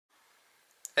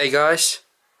Hey guys,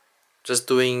 just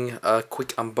doing a quick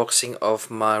unboxing of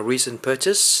my recent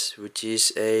purchase, which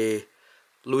is a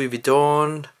Louis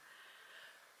Vuitton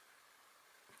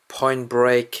Point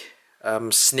Break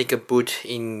sneaker boot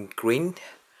in green.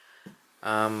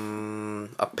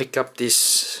 I picked up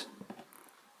this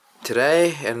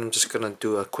today and I'm just gonna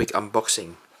do a quick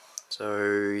unboxing.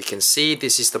 So you can see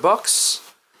this is the box.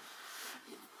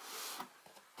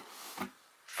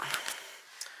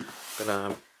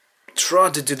 Gonna try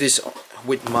to do this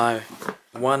with my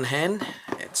one hand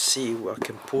and see if I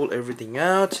can pull everything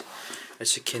out.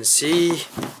 As you can see,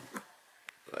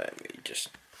 let me just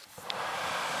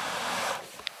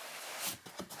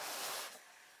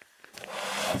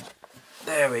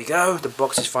there we go, the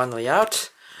box is finally out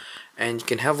and you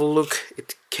can have a look.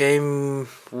 It came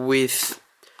with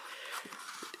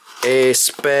a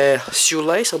spare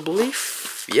shoelace, I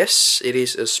believe. Yes, it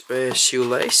is a spare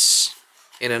shoelace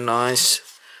in a nice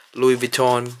Louis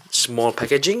Vuitton small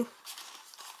packaging.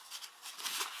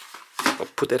 I'll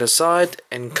put that aside,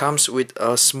 and comes with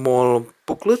a small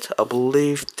booklet. I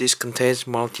believe this contains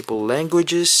multiple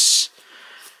languages.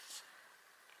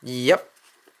 Yep,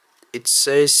 it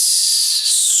says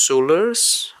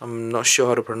Soulers. I'm not sure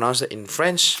how to pronounce it in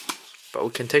French, but we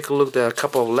can take a look. There are a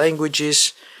couple of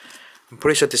languages. I'm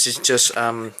pretty sure this is just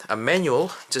a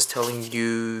manual, just telling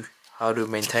you how to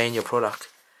maintain your product.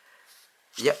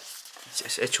 Yep,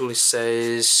 it actually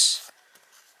says,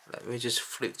 let me just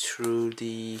flip through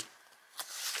the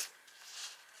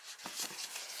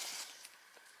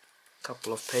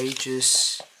couple of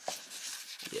pages.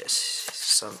 Yes,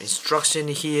 some instruction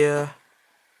here.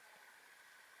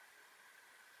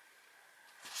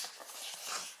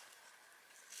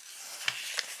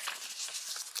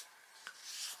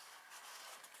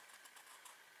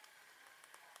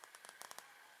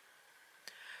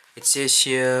 It says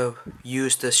here,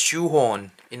 use the shoe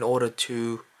horn in order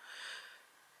to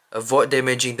avoid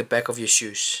damaging the back of your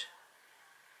shoes,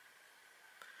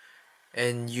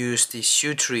 and use the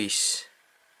shoe trees.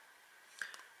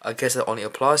 I guess that only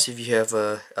applies if you have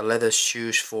a leather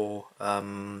shoes for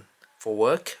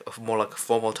work, of more like a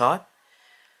formal type.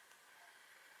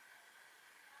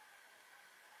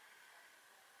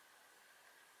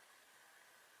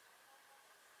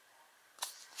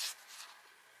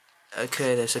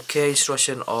 Okay, there's a clear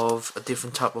instruction of a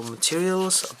different type of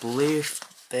materials. I believe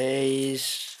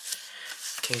these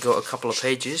can go a couple of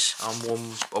pages.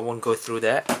 I won't go through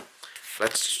that.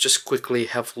 Let's just quickly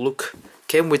have a look.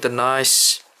 Came with a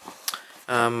nice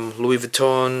Louis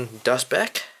Vuitton dust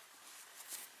bag.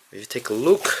 If you take a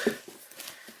look,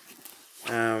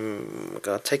 I'm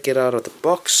gonna take it out of the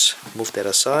box, move that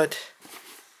aside.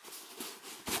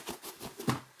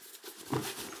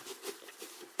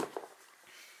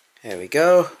 There we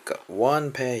go, got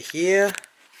one pair here.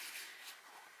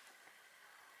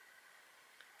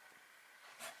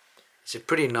 It's a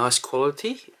pretty nice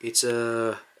quality. It's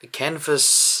a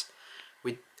canvas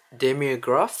with Damier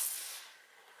graph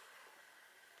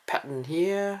pattern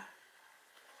here.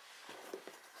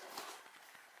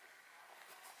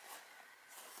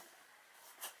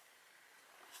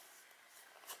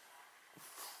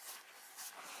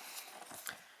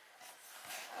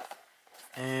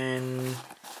 And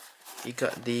you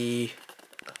got the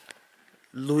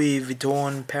Louis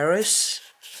Vuitton Paris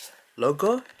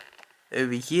logo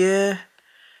over here.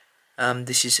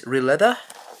 This is real leather,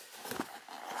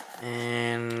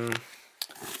 and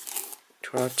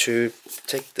try to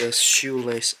take the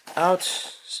shoelace out,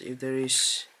 see if there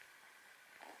is.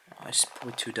 Oh, it's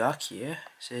probably too dark here.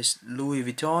 It says Louis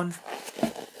Vuitton.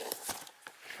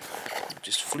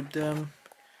 Just flip them.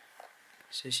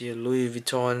 It says here Louis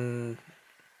Vuitton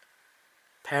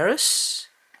Paris,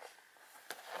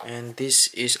 and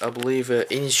this is, I believe, an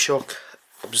in-shock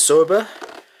absorber.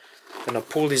 I'm gonna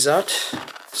pull this out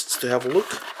just to have a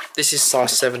look. This is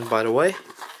size 7, by the way.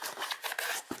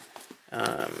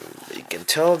 You can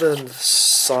tell the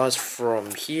size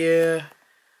from here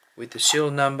with the serial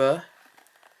number,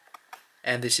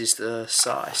 and this is the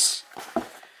size.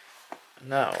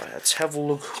 Now let's have a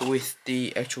look with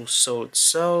the actual sole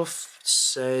itself. It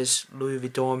says Louis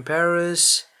Vuitton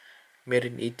Paris, made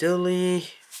in Italy.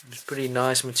 It's pretty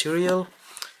nice material.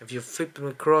 If you flip them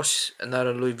across,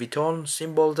 another Louis Vuitton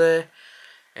symbol there,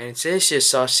 and it says here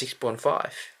size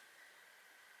 6.5.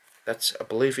 That's, I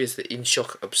believe, is the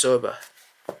in-shock absorber.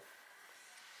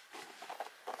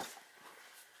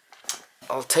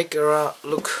 I'll take a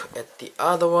look at the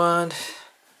other one.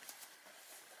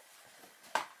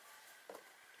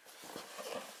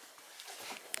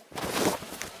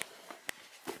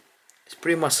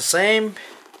 Pretty much the same,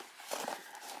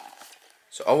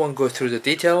 so I won't go through the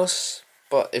details.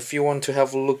 but if you want to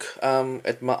have a look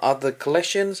at my other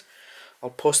collections,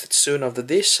 I'll post it soon after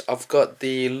this. I've got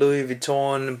the Louis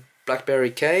Vuitton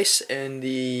BlackBerry case and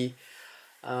the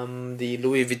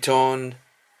Louis Vuitton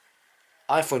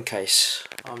iPhone case.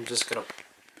 I'm just gonna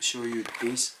show you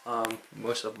these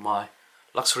most of my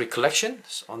luxury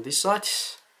collections on this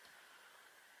site.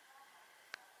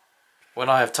 When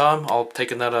I have time, I'll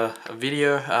take another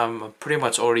video. I pretty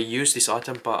much already used this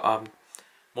item, but I'm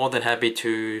more than happy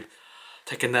to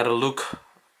take another look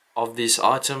of this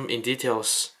item in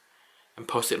details and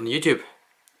post it on YouTube.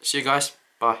 See you guys.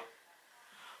 Bye.